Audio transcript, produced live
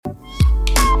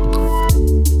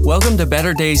Welcome to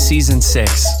Better Days Season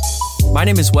 6. My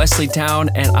name is Wesley Town,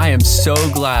 and I am so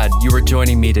glad you are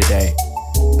joining me today.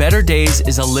 Better Days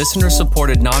is a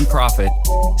listener-supported nonprofit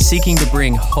seeking to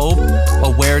bring hope,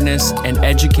 awareness, and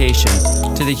education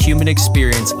to the human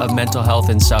experience of mental health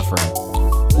and suffering.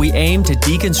 We aim to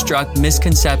deconstruct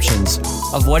misconceptions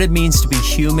of what it means to be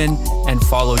human and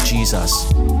follow Jesus.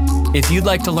 If you'd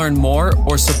like to learn more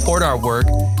or support our work,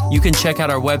 you can check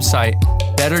out our website,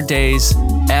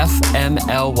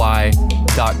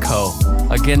 betterdaysfmly.co.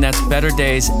 Again, that's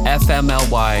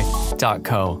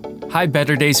betterdaysfmly.co. Hi,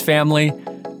 Better Days family.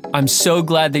 I'm so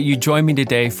glad that you joined me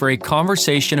today for a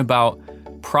conversation about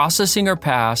processing our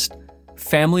past,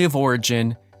 family of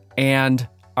origin, and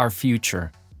our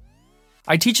future.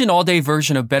 I teach an all-day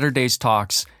version of Better Days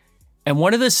Talks, and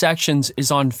one of the sections is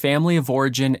on family of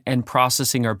origin and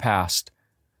processing our past.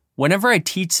 Whenever I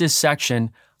teach this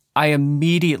section, I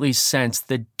immediately sense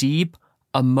the deep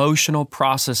emotional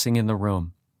processing in the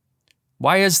room.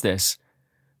 Why is this?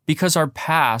 Because our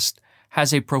past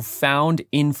has a profound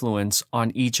influence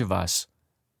on each of us.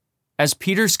 As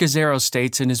Peter Scazzero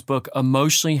states in his book,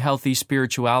 Emotionally Healthy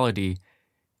Spirituality,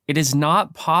 it is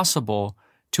not possible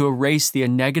to erase the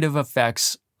negative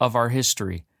effects of our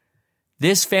history.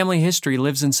 This family history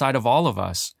lives inside of all of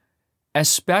us,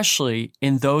 especially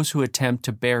in those who attempt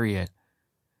to bury it.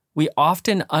 We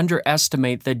often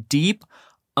underestimate the deep,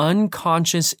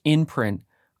 unconscious imprint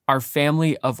our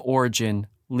family of origin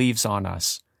leaves on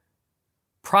us.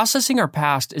 Processing our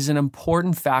past is an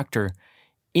important factor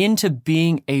into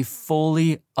being a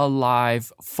fully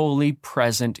alive, fully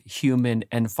present human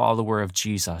and follower of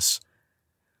Jesus.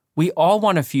 We all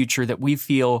want a future that we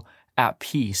feel at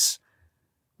peace.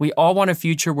 We all want a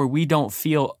future where we don't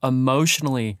feel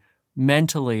emotionally,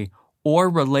 mentally,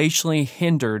 or relationally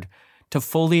hindered to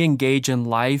fully engage in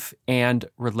life and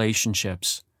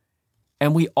relationships.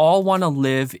 And we all want to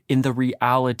live in the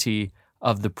reality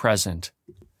of the present.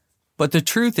 But the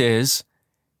truth is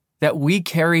that we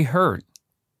carry hurt.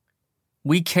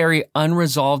 We carry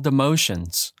unresolved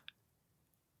emotions.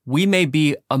 We may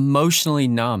be emotionally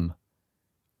numb.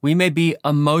 We may be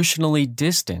emotionally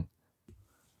distant.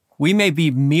 We may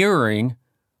be mirroring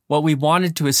what we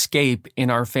wanted to escape in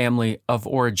our family of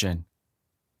origin.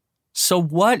 So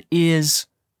what is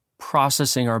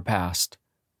processing our past?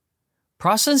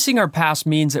 Processing our past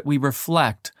means that we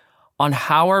reflect on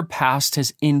how our past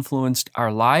has influenced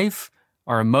our life,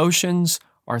 our emotions,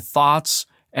 our thoughts,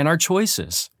 and our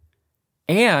choices,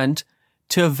 and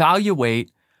to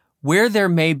evaluate where there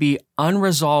may be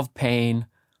unresolved pain,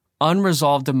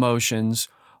 unresolved emotions,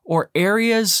 or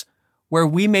areas where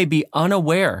we may be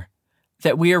unaware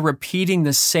that we are repeating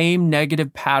the same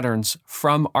negative patterns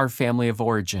from our family of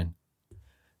origin.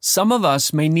 Some of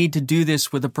us may need to do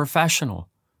this with a professional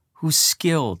who's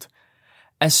skilled,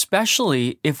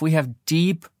 especially if we have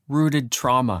deep-rooted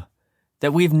trauma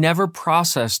that we've never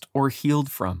processed or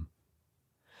healed from.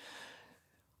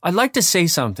 I'd like to say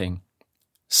something.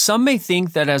 Some may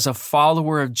think that as a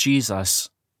follower of Jesus,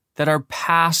 that our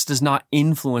past does not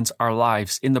influence our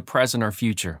lives in the present or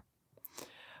future.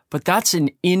 But that's an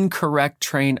incorrect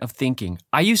train of thinking.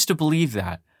 I used to believe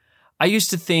that. I used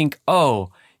to think,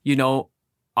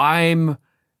 I'm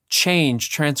changed,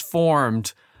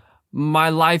 transformed. My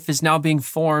life is now being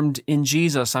formed in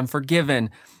Jesus. I'm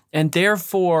forgiven. And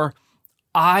therefore,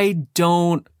 I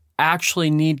don't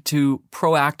actually need to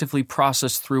proactively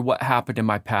process through what happened in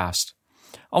my past.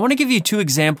 I want to give you two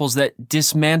examples that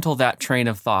dismantle that train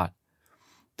of thought.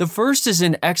 The first is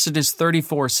in Exodus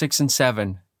 34, 6 and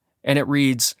 7, and it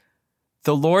reads,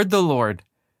 the Lord,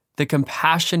 the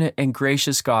compassionate and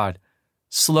gracious God,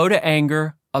 slow to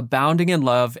anger, abounding in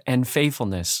love and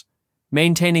faithfulness,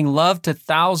 maintaining love to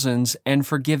thousands and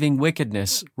forgiving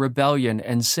wickedness, rebellion,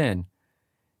 and sin.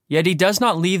 Yet he does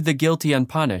not leave the guilty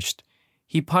unpunished.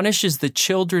 He punishes the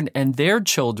children and their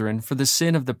children for the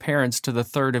sin of the parents to the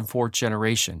third and fourth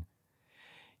generation.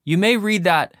 You may read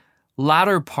that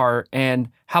latter part and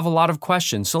have a lot of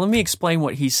questions, so let me explain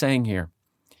what he's saying here.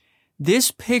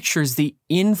 This pictures the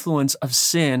influence of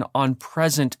sin on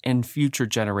present and future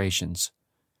generations.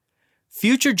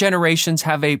 Future generations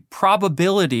have a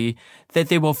probability that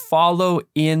they will follow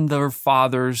in their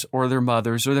fathers or their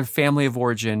mothers or their family of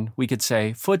origin, we could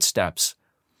say, footsteps.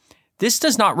 This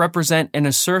does not represent an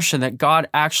assertion that God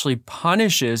actually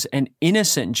punishes an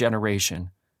innocent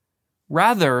generation.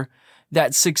 Rather,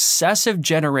 that successive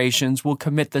generations will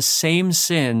commit the same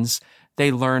sins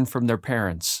they learned from their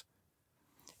parents.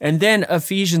 And then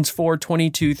Ephesians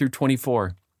 4:22 through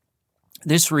 24.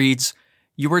 This reads,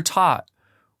 you were taught,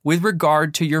 with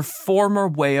regard to your former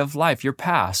way of life, your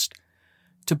past,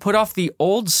 to put off the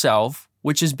old self,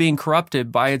 which is being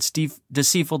corrupted by its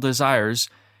deceitful desires,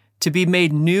 to be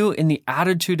made new in the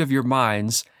attitude of your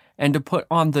minds, and to put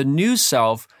on the new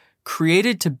self,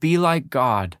 created to be like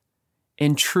God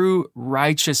in true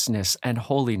righteousness and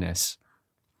holiness.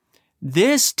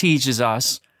 This teaches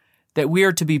us that we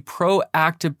are to be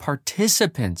proactive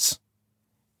participants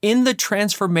in the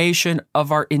transformation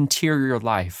of our interior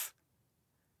life.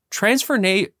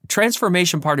 Transformation,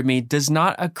 does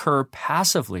not occur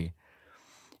passively.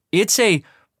 It's a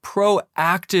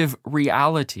proactive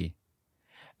reality.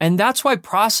 And that's why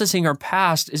processing our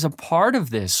past is a part of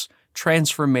this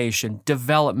transformation,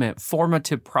 development,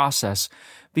 formative process,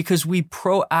 because we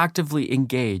proactively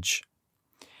engage.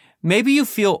 Maybe you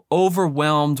feel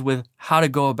overwhelmed with how to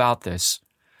go about this.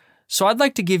 So I'd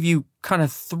like to give you kind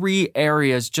of 3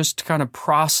 areas just to kind of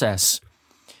process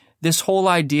this whole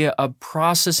idea of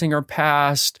processing our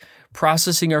past,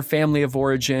 processing our family of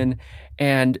origin,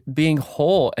 and being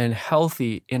whole and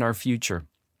healthy in our future.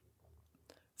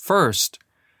 First,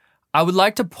 I would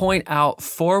like to point out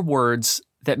 4 words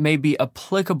that may be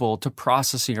applicable to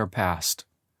processing our past.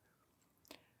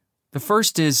 The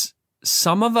first is,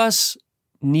 some of us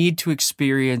need to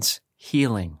experience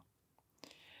healing.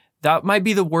 That might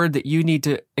be the word that you need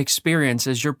to experience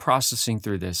as you're processing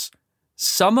through this.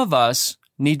 Some of us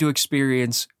need to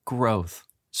experience growth,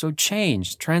 so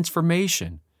change,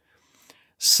 transformation.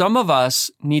 Some of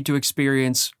us need to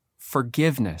experience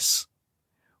forgiveness,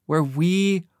 where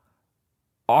we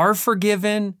are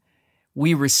forgiven,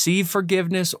 we receive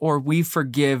forgiveness, or we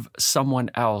forgive someone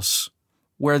else,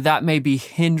 where that may be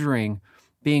hindering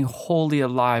being wholly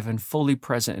alive and fully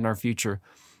present in our future.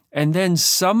 And then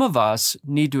some of us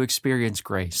need to experience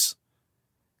grace.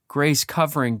 Grace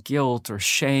covering guilt or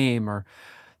shame or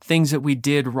things that we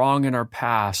did wrong in our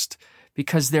past,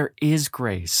 because there is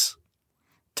grace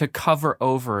to cover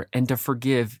over and to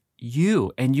forgive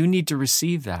you, and you need to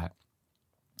receive that.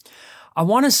 I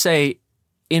want to say,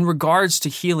 in regards to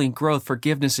healing, growth,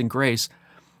 forgiveness, and grace,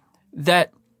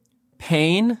 that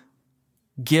pain,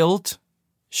 guilt,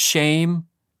 shame,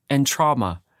 and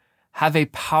trauma have a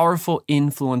powerful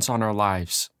influence on our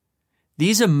lives.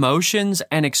 These emotions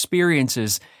and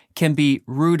experiences can be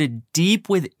rooted deep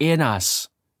within us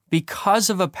because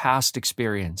of a past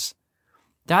experience.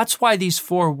 That's why these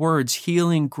 4 words,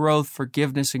 healing, growth,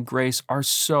 forgiveness, and grace, are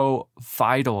so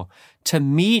vital to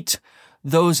meet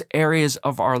those areas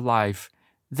of our life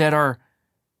that are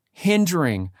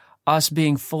hindering us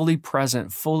being fully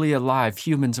present, fully alive,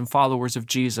 humans and followers of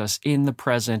Jesus in the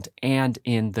present and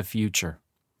in the future.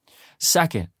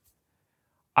 Second,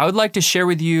 I would like to share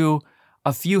with you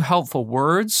a few helpful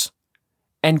words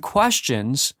and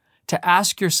questions to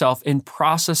ask yourself in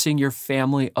processing your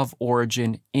family of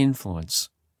origin influence.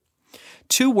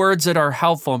 2 words that are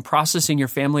helpful in processing your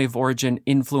family of origin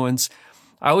influence.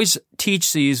 I always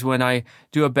teach these when I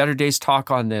do a Better Days talk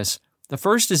on this. The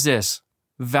first is this,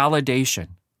 validation.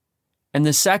 And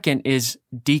the second is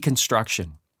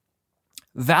deconstruction.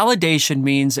 Validation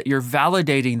means that you're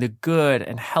validating the good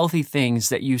and healthy things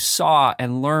that you saw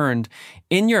and learned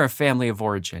in your family of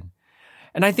origin.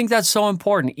 And I think that's so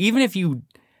important. Even if you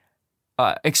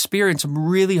experience some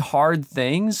really hard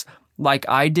things like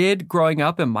I did growing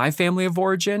up in my family of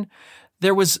origin,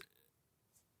 there was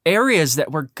areas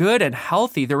that were good and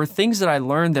healthy. There were things that I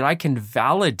learned that I can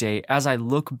validate as I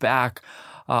look back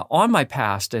on my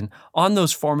past and on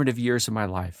those formative years of my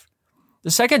life.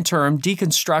 The second term,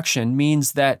 deconstruction,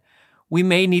 means that we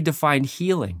may need to find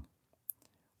healing,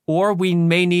 or we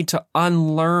may need to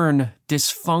unlearn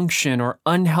dysfunction or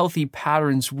unhealthy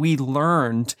patterns we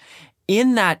learned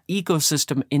in that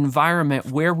ecosystem environment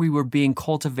where we were being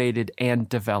cultivated and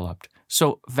developed.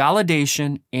 So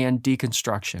validation and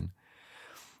deconstruction.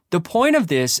 The point of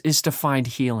this is to find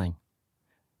healing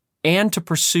and to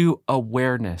pursue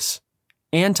awareness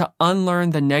and to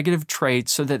unlearn the negative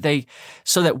traits so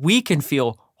that we can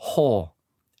feel whole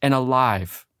and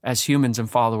alive as humans and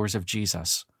followers of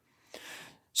Jesus.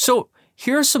 So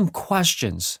here are some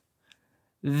questions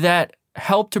that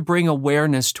help to bring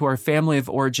awareness to our family of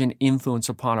origin influence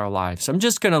upon our lives. I'm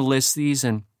just going to list these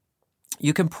and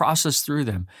you can process through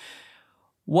them.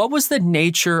 What was the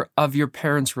nature of your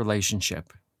parents'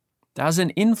 relationship? That has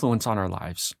an influence on our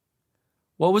lives.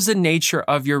 What was the nature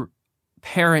of your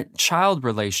parent-child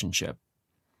relationship?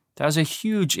 That has a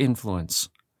huge influence.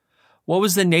 What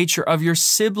was the nature of your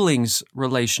siblings'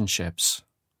 relationships?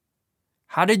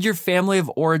 How did your family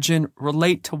of origin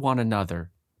relate to one another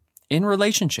in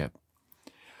relationship?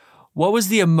 What was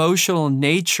the emotional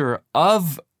nature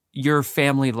of your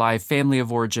family life, family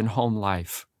of origin, home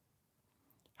life?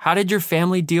 How did your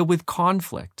family deal with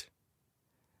conflict?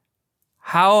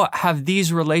 How have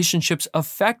these relationships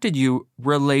affected you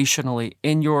relationally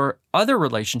in your other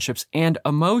relationships and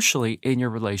emotionally in your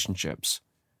relationships?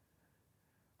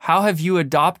 How have you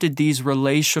adopted these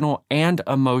relational and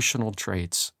emotional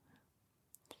traits?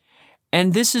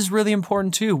 And this is really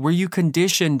important too. Were you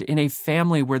conditioned in a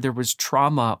family where there was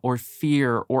trauma or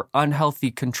fear or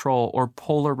unhealthy control or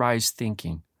polarized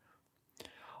thinking?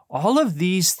 All of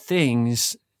these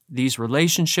things, these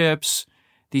relationships,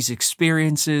 these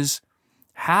experiences,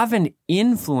 have an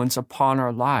influence upon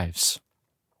our lives.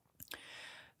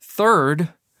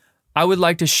 Third, I would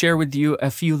like to share with you a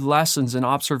few lessons and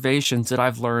observations that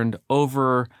I've learned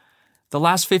over the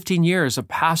last 15 years of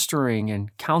pastoring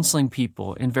and counseling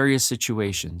people in various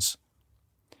situations.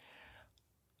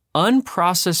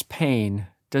 Unprocessed pain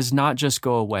does not just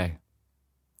go away.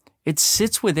 It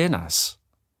sits within us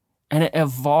and it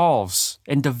evolves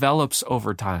and develops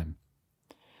over time.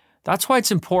 That's why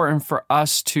it's important for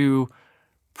us to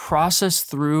process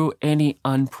through any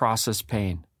unprocessed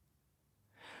pain.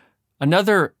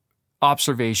 Another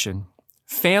observation,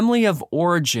 family of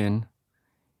origin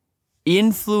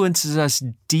influences us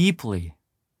deeply,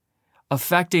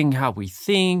 affecting how we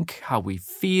think, how we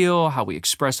feel, how we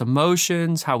express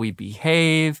emotions, how we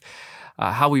behave,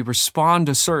 how we respond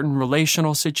to certain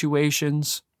relational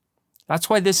situations. That's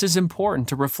why this is important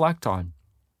to reflect on.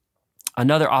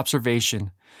 Another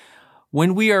observation,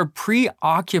 when we are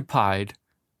preoccupied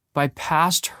by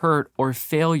past hurt or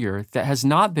failure that has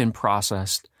not been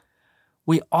processed,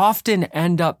 we often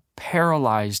end up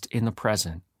paralyzed in the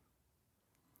present.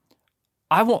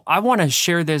 I want to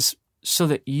share this so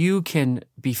that you can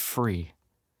be free.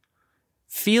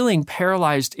 Feeling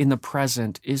paralyzed in the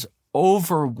present is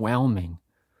overwhelming.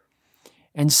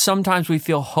 And sometimes we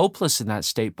feel hopeless in that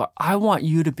state, but I want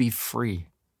you to be free.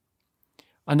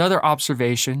 Another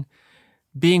observation,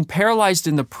 being paralyzed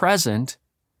in the present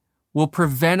will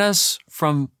prevent us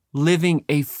from living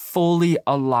a fully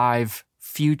alive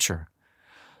future.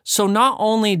 So not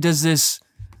only does this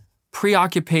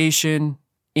preoccupation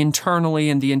internally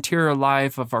in the interior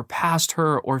life of our past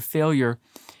hurt or failure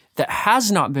that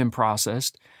has not been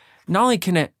processed, not only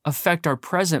can it affect our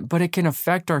present, but it can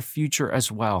affect our future as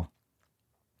well.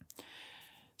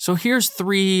 So here's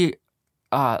three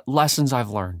lessons I've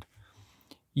learned.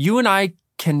 You and I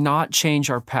cannot change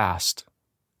our past,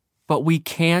 but we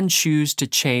can choose to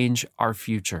change our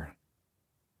future.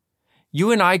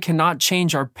 You and I cannot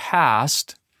change our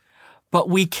past, but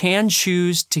we can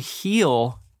choose to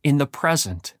heal in the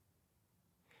present.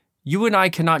 You and I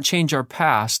cannot change our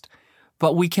past,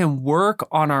 but we can work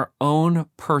on our own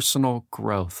personal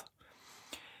growth.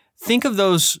 Think of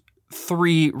those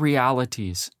three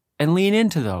realities and lean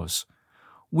into those.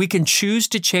 We can choose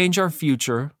to change our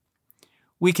future,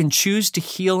 we can choose to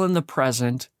heal in the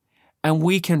present, and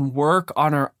we can work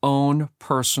on our own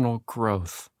personal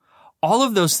growth. All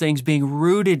of those things being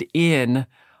rooted in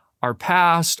our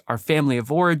past, our family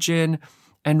of origin,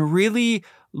 and really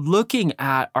looking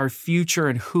at our future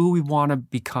and who we want to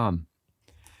become.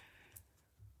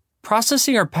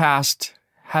 Processing our past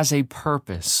has a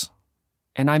purpose,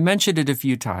 and I mentioned it a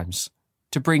few times,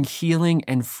 to bring healing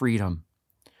and freedom.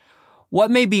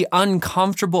 What may be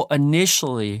uncomfortable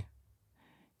initially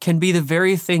can be the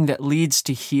very thing that leads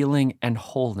to healing and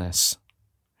wholeness.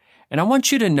 And I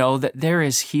want you to know that there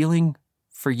is healing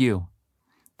for you.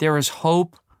 There is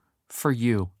hope for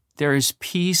you. There is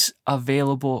peace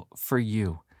available for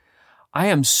you. I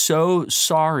am so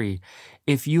sorry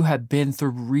if you have been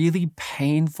through really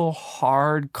painful,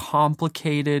 hard,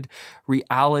 complicated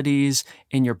realities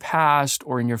in your past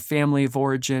or in your family of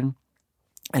origin.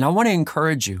 And I want to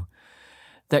encourage you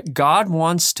that God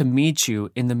wants to meet you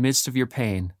in the midst of your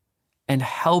pain and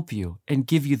help you and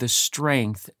give you the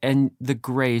strength and the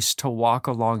grace to walk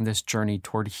along this journey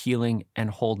toward healing and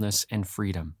wholeness and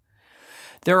freedom.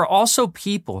 There are also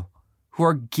people who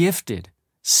are gifted,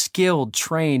 skilled,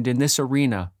 trained in this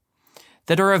arena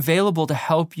that are available to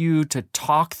help you to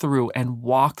talk through and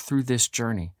walk through this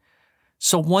journey.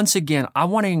 So once again, I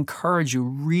want to encourage you,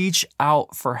 reach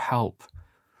out for help.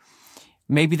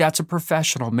 Maybe that's a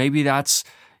professional, maybe that's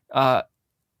a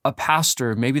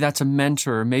pastor, maybe that's a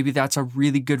mentor, maybe that's a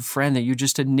really good friend that you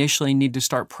just initially need to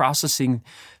start processing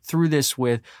through this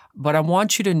with. But I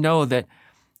want you to know that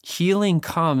healing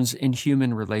comes in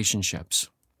human relationships.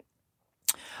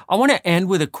 I want to end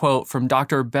with a quote from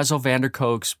Dr. Bessel van der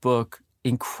Kolk's book,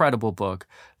 incredible book,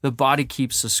 The Body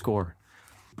Keeps the Score.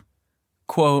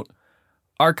 Quote,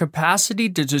 "Our capacity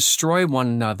to destroy one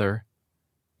another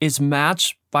is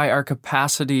matched by our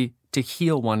capacity to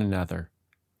heal one another.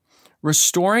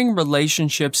 Restoring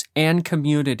relationships and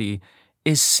community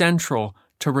is central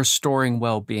to restoring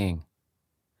well-being.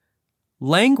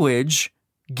 Language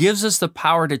gives us the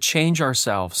power to change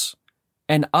ourselves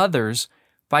and others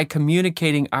by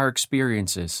communicating our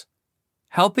experiences,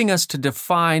 helping us to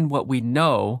define what we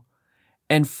know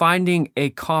and finding a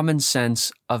common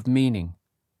sense of meaning.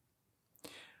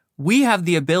 We have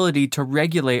the ability to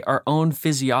regulate our own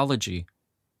physiology,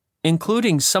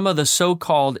 including some of the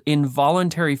so-called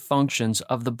involuntary functions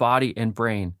of the body and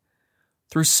brain,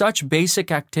 through such basic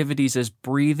activities as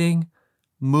breathing,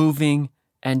 moving,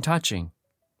 and touching.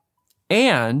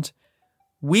 And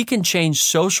we can change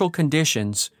social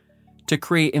conditions to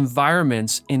create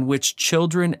environments in which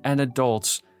children and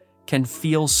adults can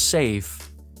feel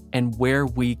safe and where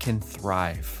we can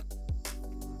thrive.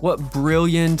 What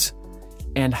brilliant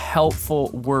and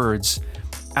helpful words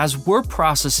as we're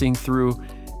processing through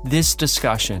this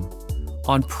discussion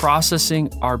on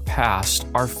processing our past,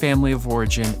 our family of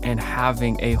origin, and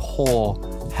having a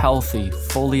whole, healthy,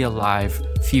 fully alive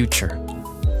future.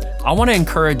 I want to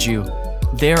encourage you,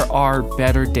 there are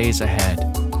better days ahead.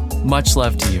 Much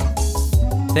love to you.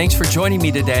 Thanks for joining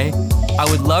me today. I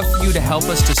would love for you to help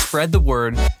us to spread the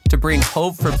word to bring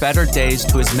hope for better days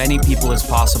to as many people as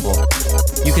possible.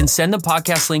 You can send the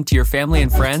podcast link to your family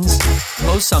and friends,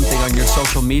 post something on your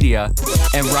social media,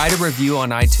 and write a review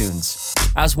on iTunes.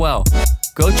 As well,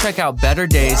 go check out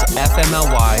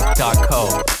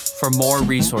betterdaysfmly.co for more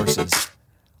resources.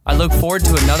 I look forward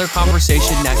to another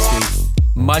conversation next week.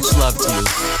 Much love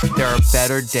to you. There are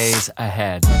better days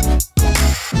ahead.